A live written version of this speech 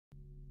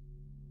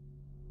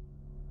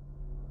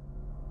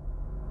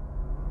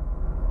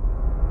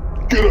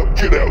Get up,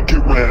 get out,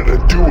 get round,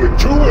 and do it,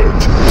 do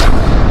it!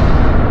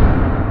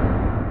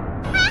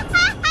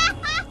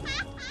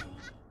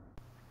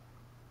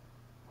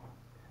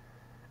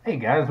 Hey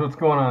guys, what's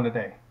going on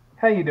today?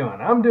 How you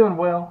doing? I'm doing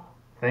well.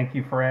 Thank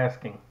you for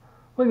asking.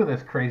 Look at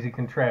this crazy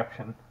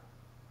contraption.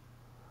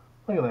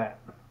 Look at that.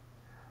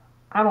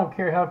 I don't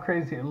care how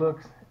crazy it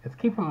looks. It's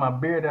keeping my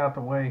beard out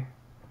the way.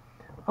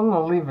 I'm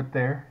going to leave it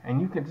there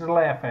and you can just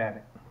laugh at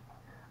it.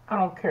 I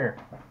don't care.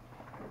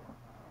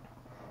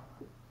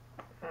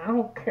 I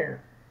don't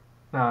care.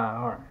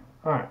 Nah,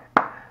 alright.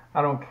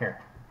 I don't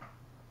care.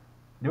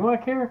 Do I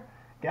care?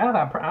 God,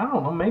 I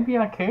don't know. Maybe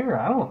I care.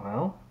 I don't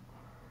know.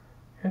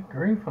 Good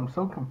grief, I'm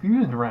so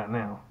confused right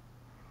now.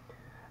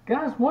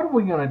 Guys, what are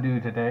we going to do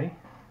today?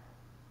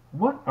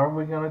 What are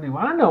we going to do?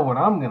 I know what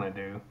I'm going to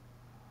do.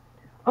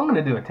 I'm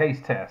going to do a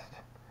taste test.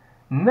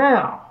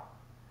 Now,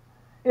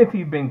 if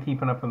you've been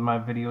keeping up with my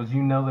videos,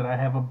 you know that I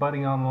have a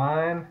buddy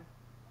online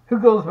who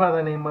goes by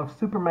the name of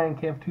Superman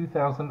Kev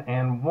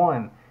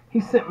 2001. He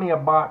sent me a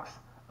box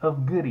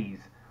of goodies.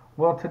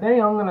 Well,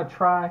 today I'm going to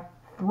try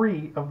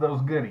 3 of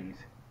those goodies.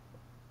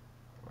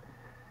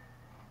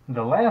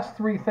 The last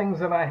 3 things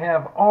that I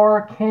have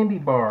are candy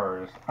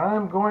bars.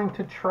 I'm going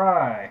to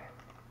try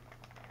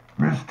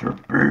Mr.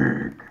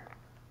 Big.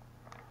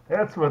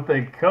 That's what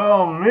they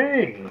call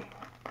me.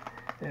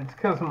 It's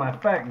because of my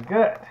fat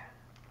gut.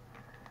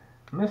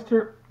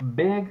 Mr.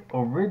 Big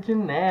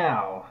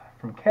Original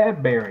from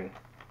Cadbury.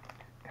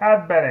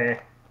 Cadbury.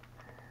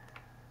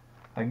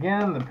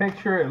 Again, the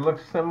picture, it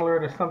looks similar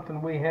to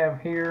something we have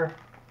here.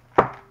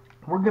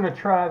 We're going to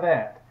try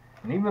that.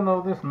 And even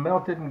though this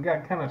melted and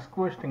got kind of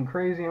squished and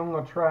crazy, I'm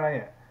going to try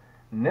it.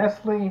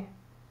 Nestle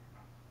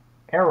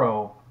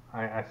Aero.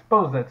 I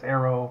suppose that's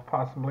Aero,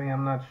 possibly.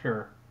 I'm not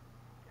sure.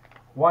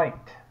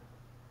 White.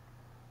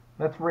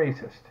 That's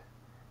racist.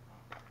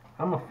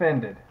 I'm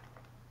offended.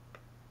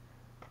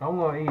 I'm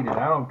going to eat it.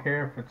 I don't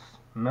care if it's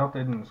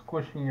melted and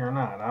squishy or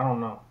not. I don't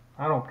know.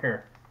 I don't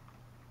care.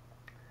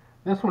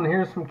 This one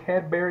here is from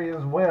Cadbury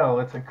as well.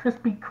 It's a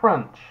Crispy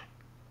Crunch.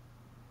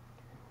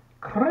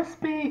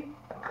 Crispy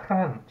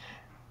Crunch.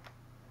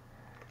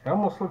 It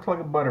almost looks like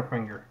a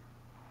Butterfinger.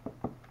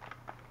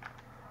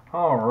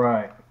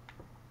 Alright.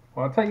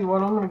 Well, I'll tell you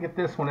what, I'm going to get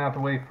this one out the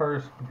way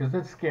first because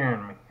it's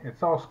scaring me.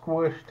 It's all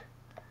squished.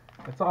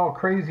 It's all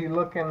crazy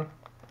looking.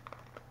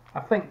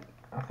 I think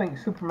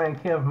Superman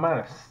Kev might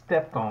have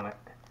stepped on it.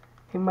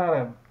 He might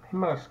have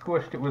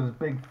squished it with his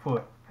big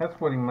foot. That's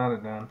what he might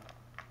have done.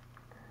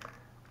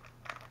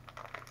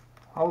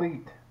 I'll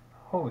eat.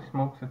 Holy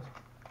smokes,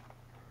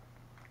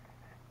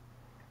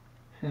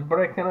 she's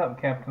breaking up,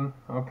 Captain.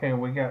 Okay,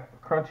 we got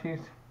crunchies.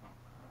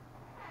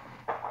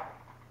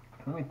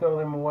 Let me throw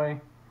them away.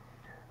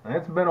 Now,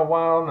 it's been a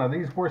while. Now,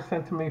 these were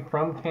sent to me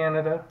from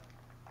Canada.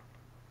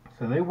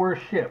 So they were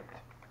shipped.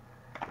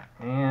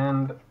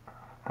 And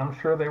I'm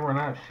sure they were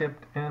not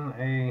shipped in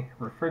a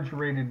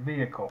refrigerated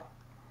vehicle.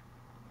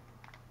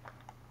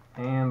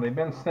 And they've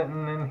been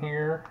sitting in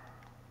here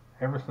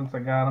ever since I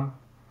got them.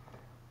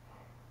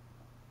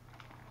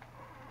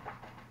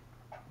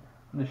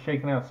 I'm just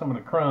shaking out some of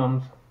the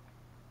crumbs.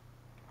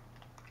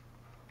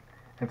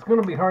 It's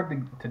going to be hard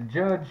to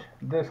judge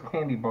this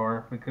candy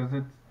bar because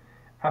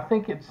I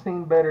think it's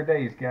seen better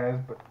days,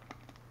 guys, but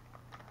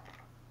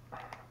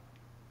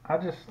I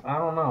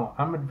don't know.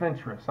 I'm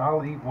adventurous.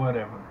 I'll eat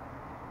whatever.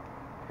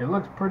 It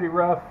looks pretty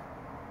rough.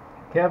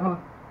 Kevin,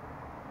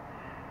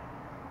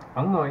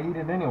 I'm going to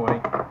eat it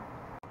anyway.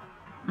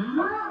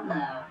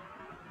 Mama.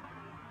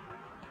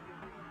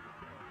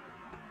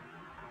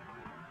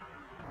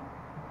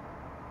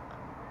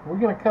 We're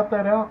going to cut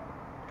that out?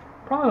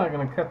 Probably not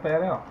going to cut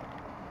that out.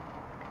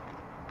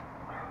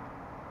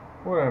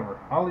 Whatever.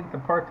 I'll eat the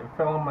part that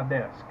fell on my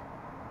desk.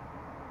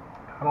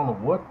 I don't know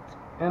what's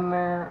in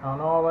there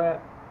and all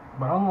that,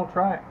 but I'm going to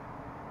try it.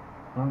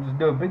 I'm going to just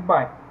do a big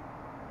bite.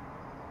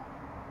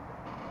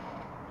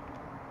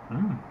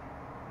 Mmm.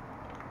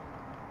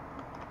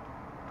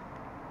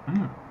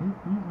 Mmm. Mmm.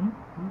 Mmm.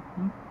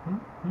 Mmm. Mmm.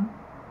 Mmm.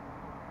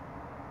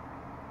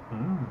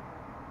 Mmm.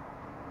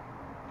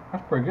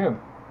 That's pretty good.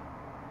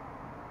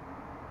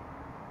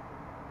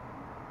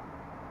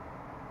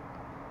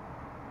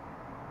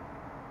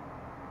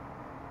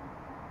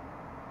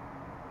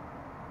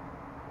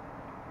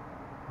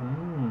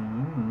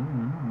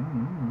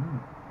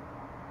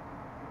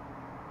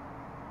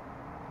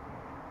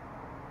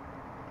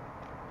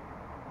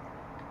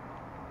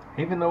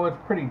 Even though it's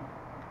pretty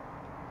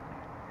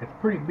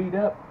beat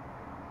up,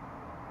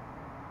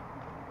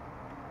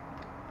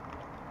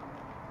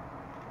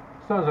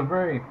 still has a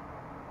very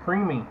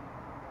creamy,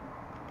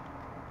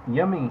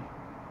 yummy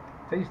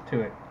taste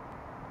to it.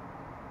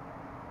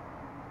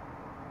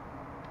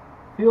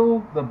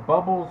 Feel the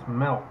bubbles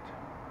melt.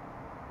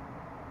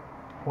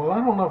 Well, I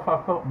don't know if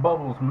I felt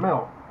bubbles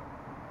melt,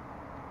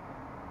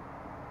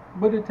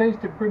 but it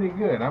tasted pretty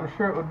good. I'm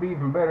sure it would be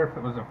even better if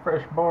it was a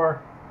fresh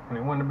bar and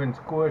it wouldn't have been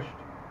squished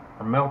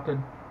or melted.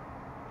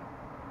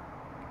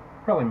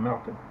 Probably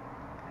melted.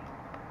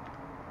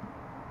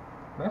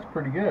 That's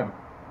pretty good.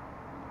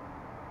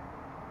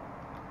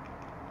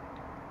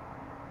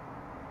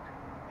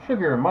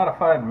 sugar,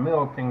 modified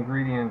milk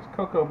ingredients,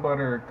 cocoa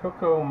butter,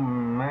 cocoa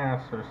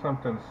mass or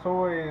something,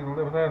 soy,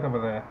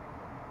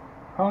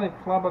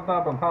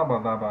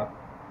 polyflabadabadabadaba,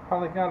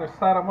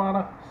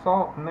 polygonosadabada,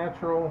 salt,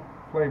 natural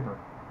flavor.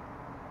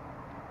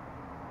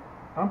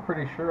 I'm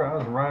pretty sure I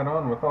was right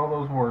on with all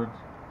those words.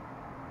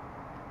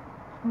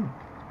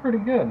 It's pretty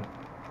good.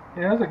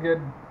 It has a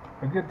good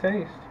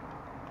taste.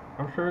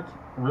 I'm sure it's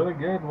really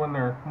good when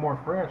they're more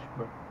fresh,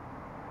 but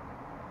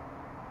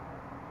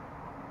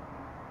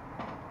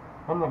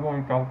I'm not going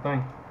to eat the whole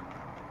thing.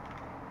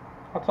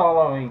 That's all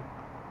I'll eat.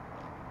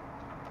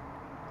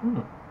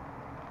 Mm.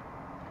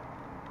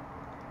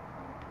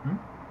 Mm.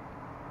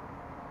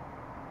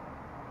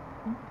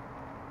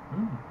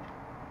 Mm.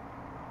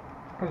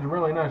 Has a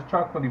really nice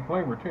chocolatey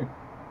flavor too.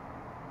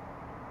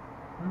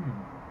 Mm.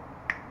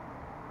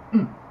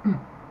 Mm. Mm.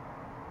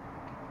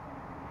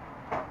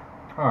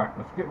 All right,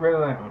 let's get rid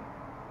of that one.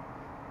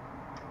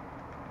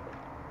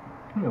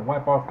 I'm gonna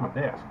wipe off my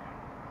desk.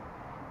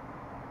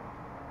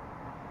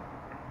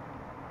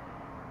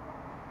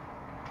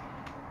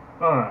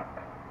 All right.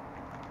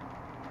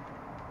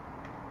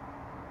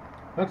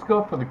 Let's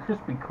go for the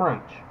crispy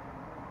crunch.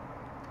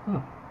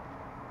 Mm.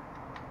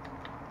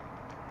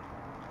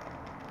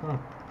 Mm.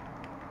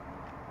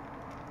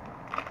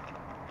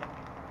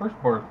 First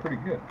bar is pretty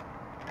good.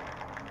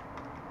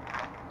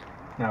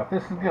 Now, if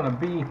this is going to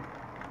be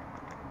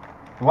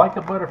like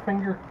a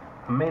Butterfinger,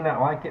 I may not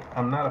like it.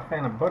 I'm not a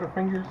fan of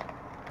Butterfingers.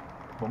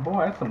 But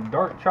boy, that's some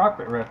dark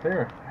chocolate right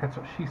there. That's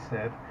what she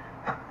said.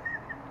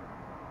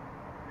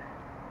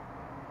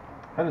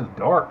 That is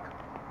dark.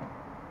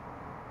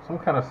 Some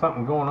kind of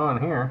something going on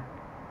here.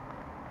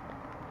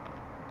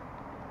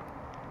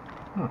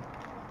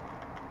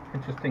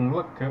 Interesting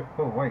look to it.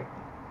 Oh, wait.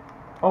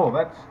 Oh,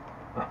 that's...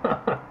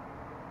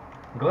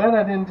 Glad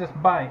I didn't just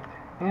bite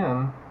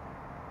in.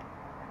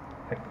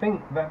 I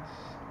think that's...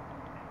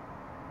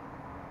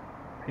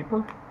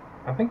 paper?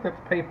 I think that's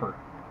paper.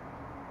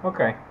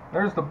 Okay,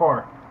 there's the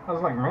bar. I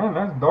was like, man,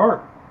 that's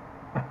dark.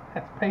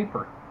 That's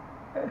paper.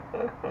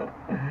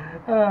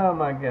 Oh,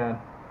 my God.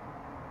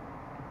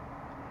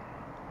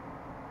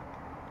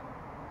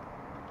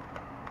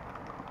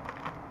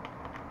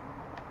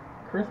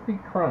 Crispy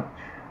crunch.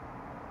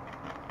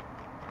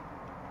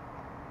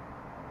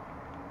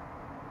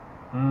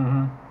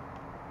 Mm-hmm.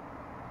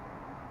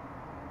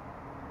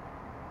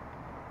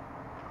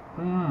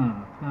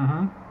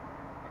 Mm-hmm.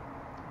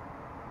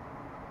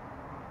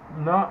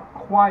 Not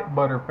quite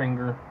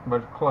Butterfinger,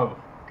 but it's close.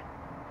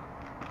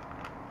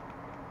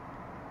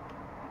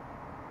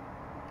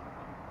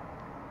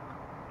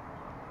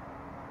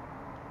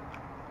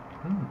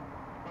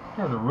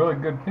 There's a really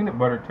good peanut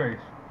butter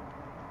taste.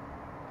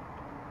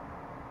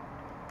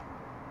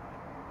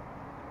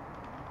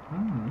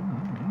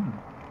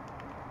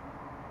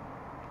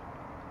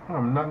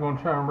 I'm not going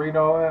to try and read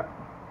all that.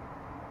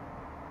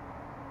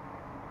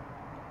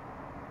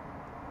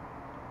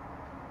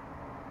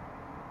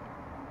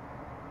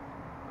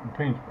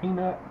 Contains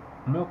peanut,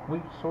 milk,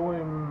 wheat,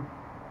 soy, and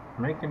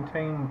may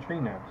contain tree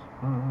nuts.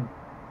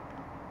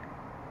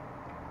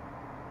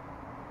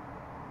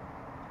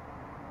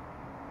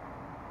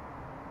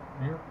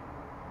 Yeah.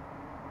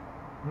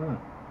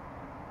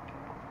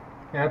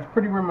 Yeah, it's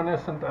pretty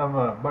reminiscent of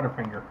a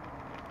Butterfinger.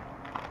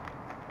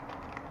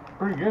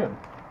 Pretty good.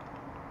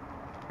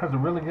 Has a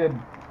really good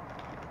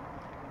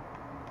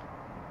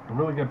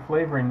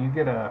flavor, and you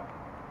get a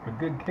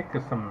good kick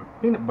of some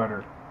peanut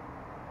butter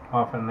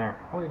off in there.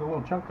 I'll eat a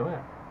little chunk of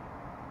that.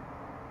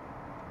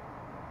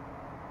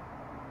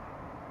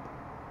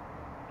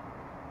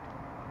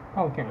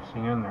 Probably can't see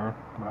in there,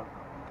 but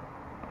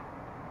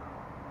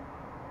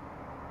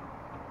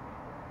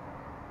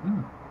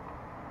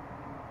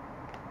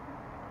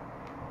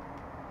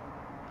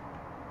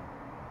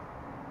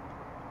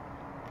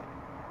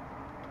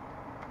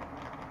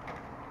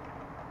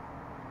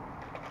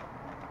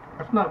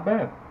that's not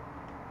bad.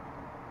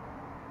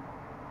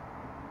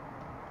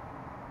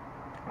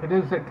 It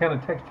is that kind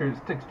of texture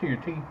that sticks to your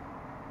teeth.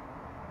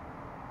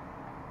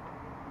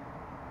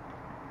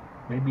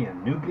 Maybe a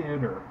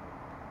nougat or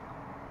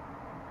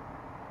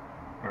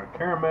a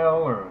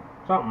caramel or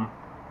something.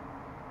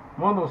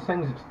 One of those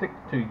things that sticks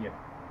to you.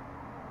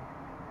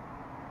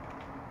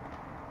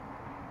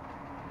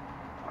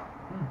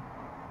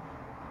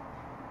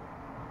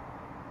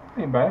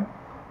 Ain't bad.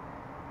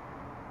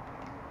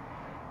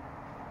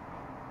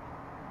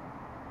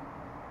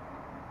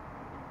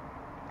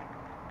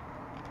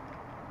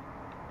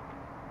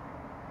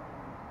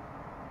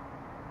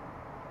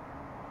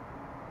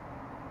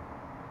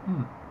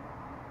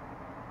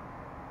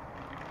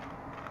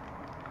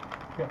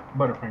 Yeah,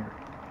 Butterfinger.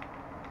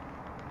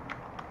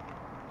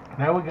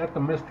 Now we got the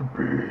Mr.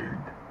 Big.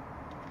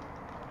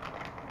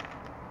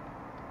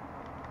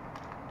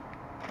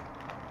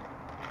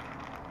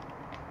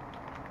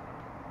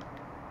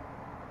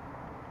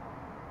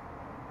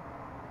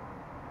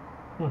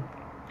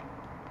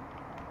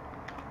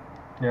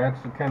 Yeah,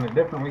 it's the kind of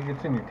definitely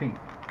gets in your teeth.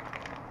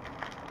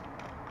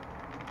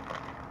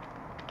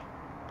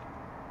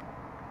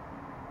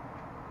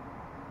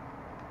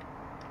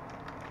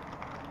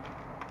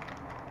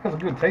 Has a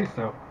good taste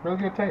though. Really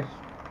good taste.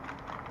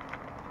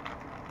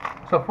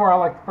 So far I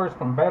like the first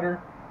one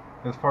better.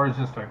 As far as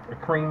just a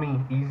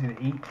creamy, easy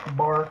to eat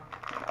bar.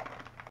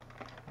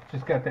 It's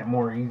just got that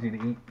more easy to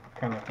eat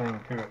kind of thing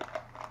to it.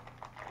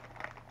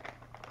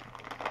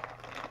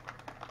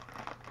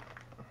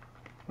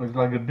 Looks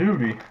like a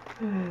duty.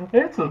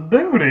 It's a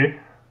duty.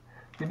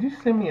 Did you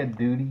send me a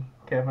duty,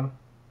 Kevin?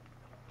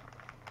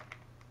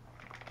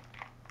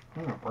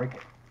 I'm gonna break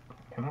it.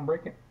 Can I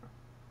break it?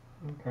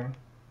 Okay.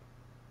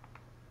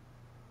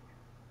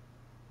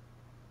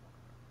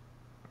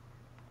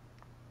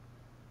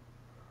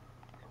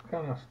 Some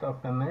kind of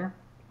stuff in there.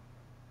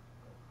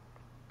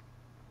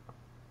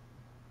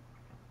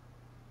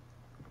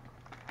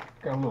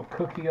 Got a little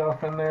cookie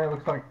off in there.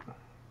 Looks like,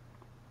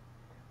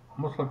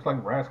 almost looks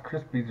like Rice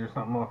Krispies or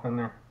something off in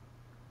there.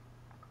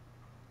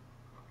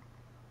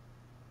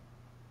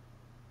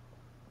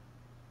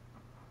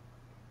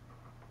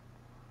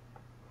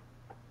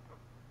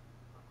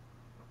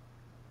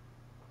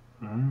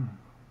 Mmm.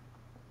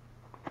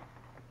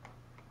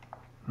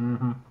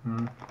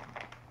 Mm-hmm.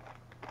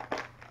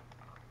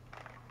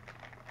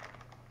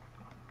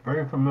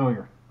 Very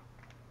familiar.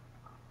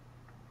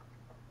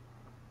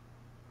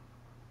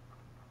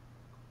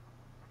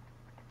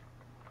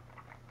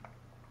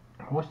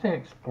 I wish they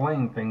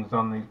explained things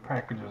on these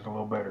packages a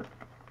little better.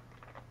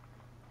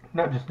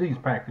 Not just these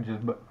packages,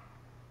 but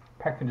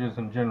packages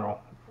in general,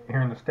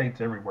 here in the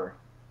States everywhere.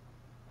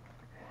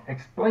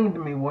 Explain to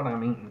me what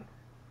I'm eating.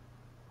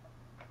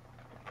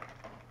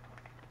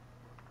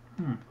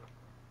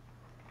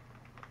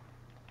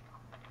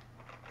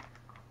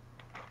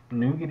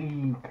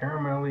 Nougaty,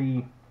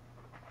 caramelly.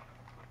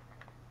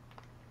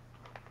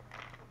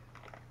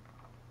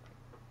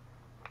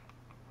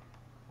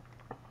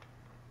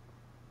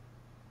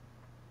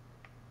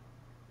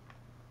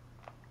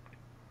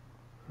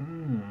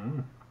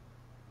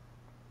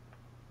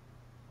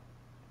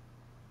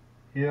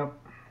 Yep.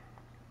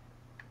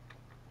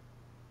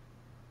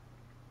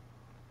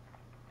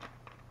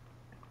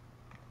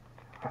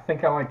 I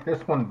think I like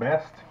this one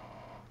best.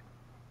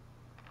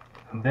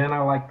 And then I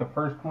like the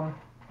first one.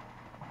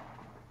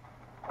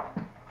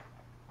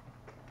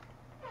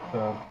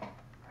 So,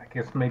 I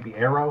guess maybe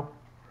Aero.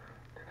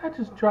 Did I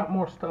just drop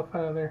more stuff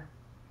out of there?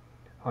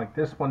 I like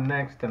this one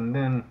next, and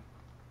then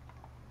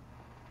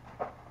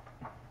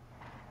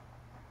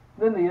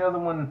the other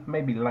one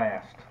maybe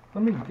last.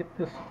 Let me get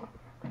this.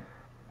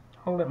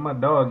 I'll let my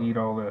dog eat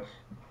all this.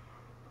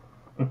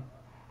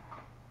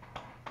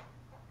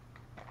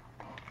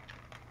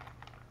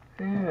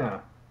 Yeah,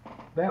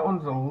 that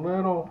one's a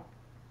little,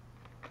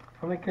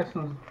 I think this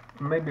one's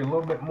maybe a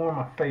little bit more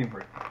my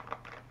favorite.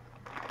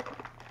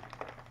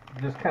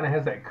 It just kind of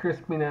has that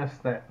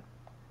crispiness, that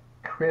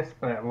crisp,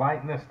 that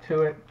lightness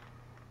to it,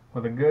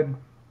 with a good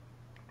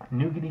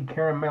nougaty,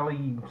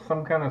 caramelly,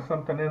 some kind of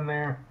something in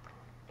there.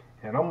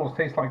 It almost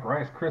tastes like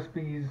Rice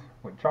Krispies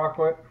with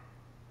chocolate.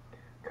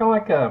 Kind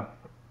of like a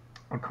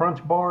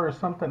Crunch bar or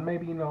something,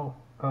 maybe, you know,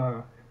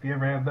 if you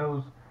ever had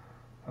those.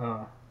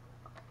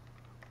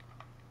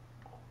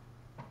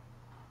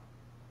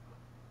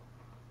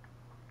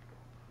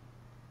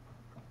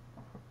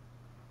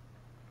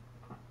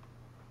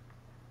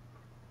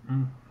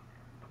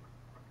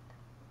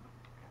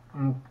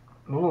 And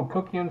a little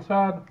cookie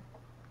inside.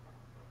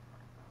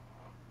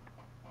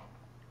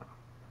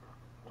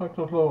 It's like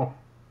those little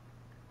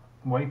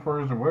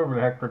wafers or whatever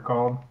the heck they're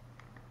called.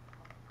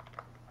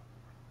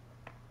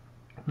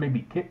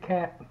 Maybe Kit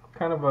Kat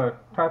kind of a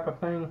type of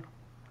thing.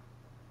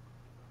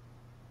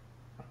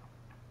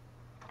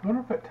 I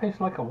wonder if it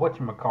tastes like a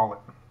whatchamacallit.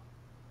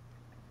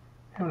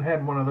 Haven't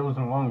had one of those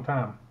in a long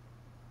time.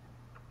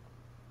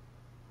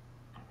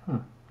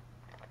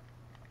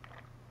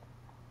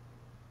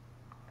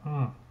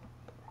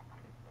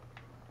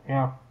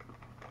 Yeah.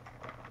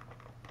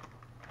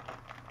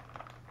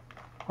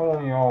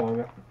 Only all of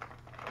it.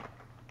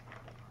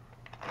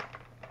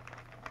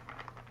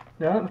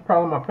 Yeah, that's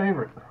probably my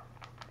favorite,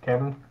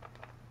 Kevin.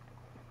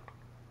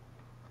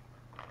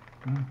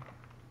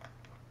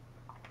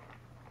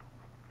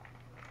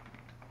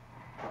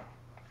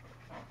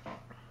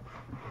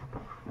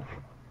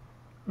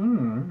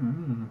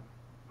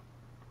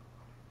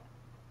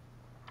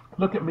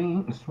 Look at me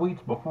eating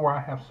sweets before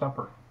I have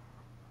supper.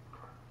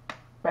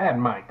 Bad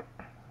Mike.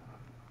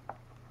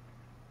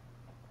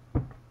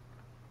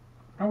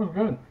 That was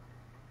good.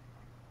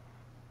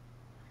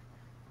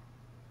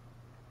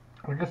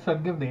 I guess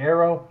I'd give the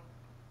Aero,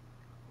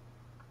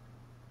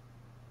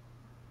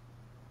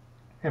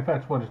 if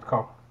that's what it's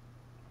called.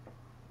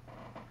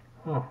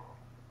 I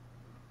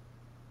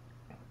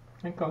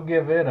think I'll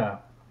give it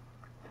a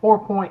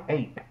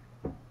 4.8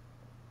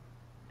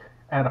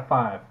 out of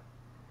 5.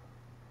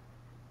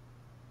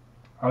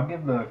 I'll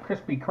give the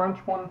Crispy Crunch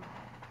one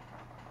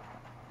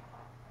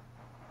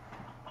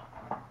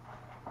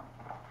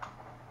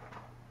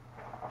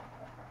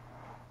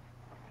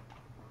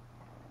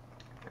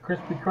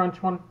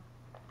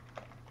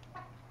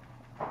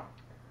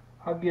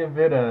I'll give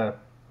it a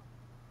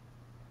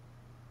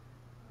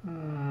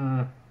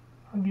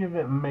I'll give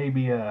it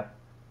maybe a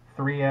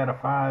 3 out of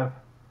 5.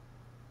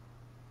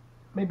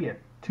 maybe a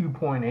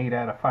 2.8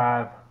 out of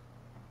 5.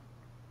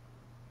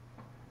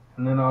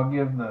 And then I'll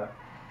give the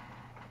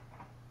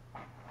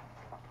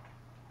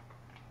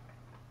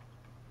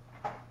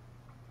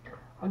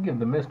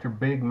Mr.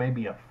 Big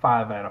maybe a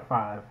 5 out of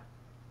 5.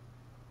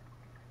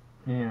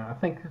 Yeah, I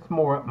think it's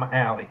more up my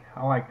alley.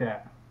 I like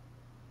that.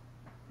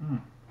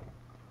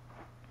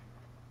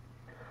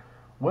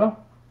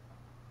 Well,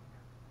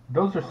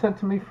 those are sent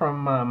to me from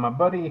my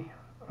buddy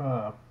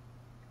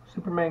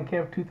Superman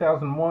Kev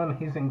 2001.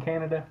 He's in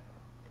Canada.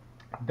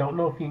 Don't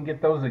know if you can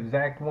get those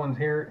exact ones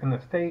here in the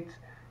States.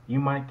 You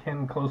might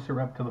can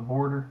closer up to the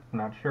border.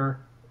 Not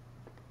sure.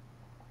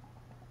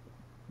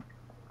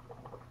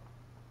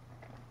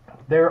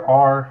 There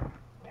are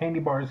candy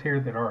bars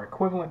here that are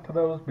equivalent to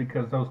those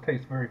because those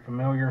taste very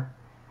familiar.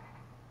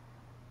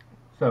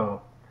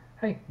 So,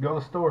 hey, go to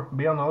the store.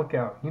 Be on the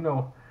lookout. You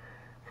know,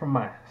 from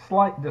my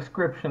slight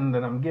description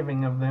that I'm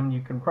giving of them, you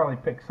can probably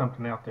pick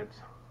something out that's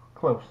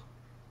close.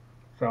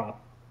 So,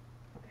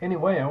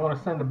 anyway, I want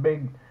to send a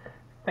big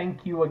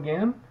thank you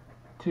again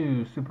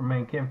to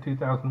Superman Kev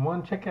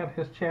 2001. Check out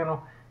his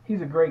channel.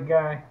 He's a great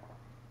guy.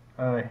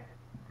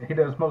 He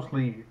does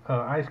mostly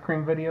ice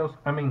cream videos.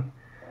 I mean,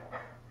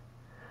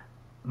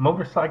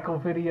 motorcycle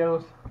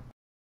videos.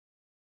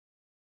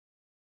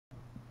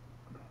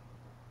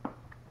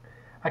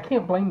 I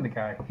can't blame the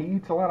guy. He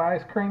eats a lot of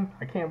ice cream.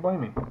 I can't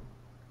blame him.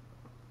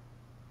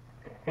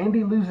 And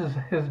he loses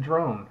his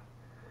drone.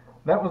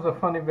 That was a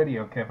funny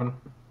video, Kevin.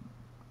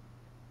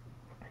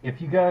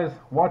 If you guys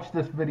watch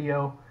this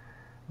video,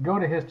 go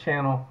to his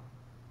channel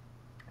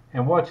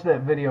and watch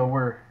that video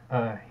where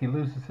he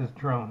loses his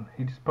drone.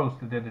 He just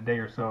posted it a day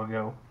or so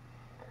ago.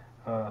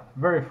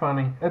 Very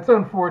funny. It's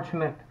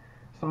unfortunate.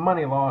 Some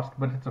money lost,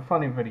 but it's a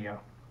funny video.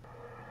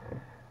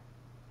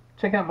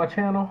 Check out my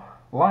channel.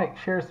 Like,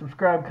 share,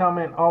 subscribe,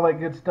 comment, all that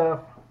good stuff.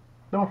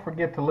 Don't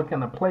forget to look in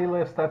the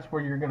playlist. That's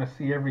where you're going to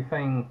see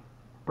everything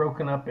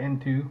broken up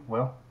into,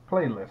 well,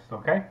 playlists,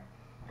 okay?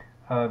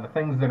 The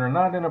things that are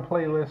not in a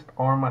playlist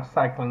are my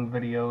cycling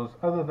videos.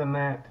 Other than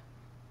that,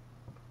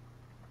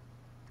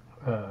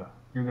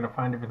 you're going to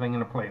find everything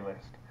in a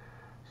playlist.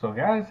 So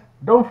guys,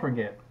 don't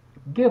forget,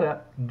 get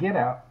up, get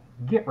out,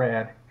 get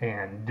rad,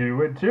 and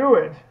do it to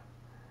it.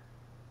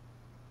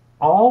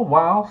 All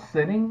while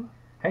sitting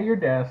at your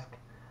desk,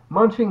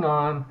 munching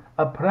on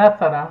a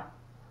plethora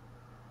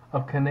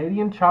of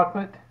Canadian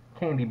chocolate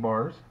candy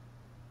bars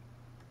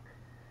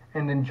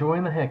and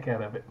enjoying the heck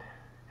out of it.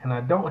 And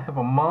I don't have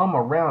a mom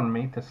around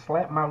me to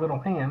slap my little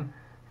hand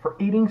for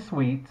eating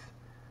sweets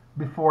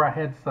before I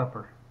had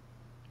supper.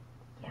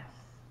 Yes.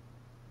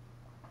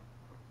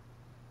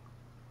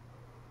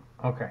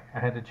 Okay, I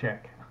had to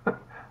check.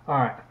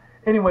 Alright.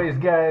 Anyways,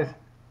 guys,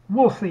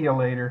 we'll see you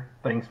later.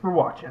 Thanks for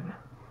watching.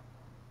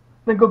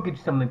 Now go get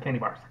you some of them candy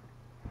bars.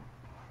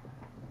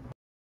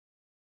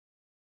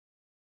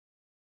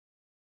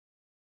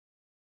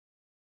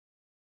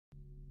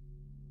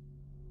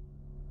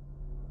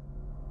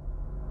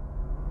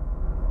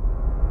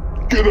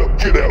 Get up,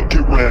 get out,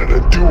 get rad,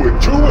 and do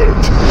it to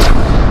it!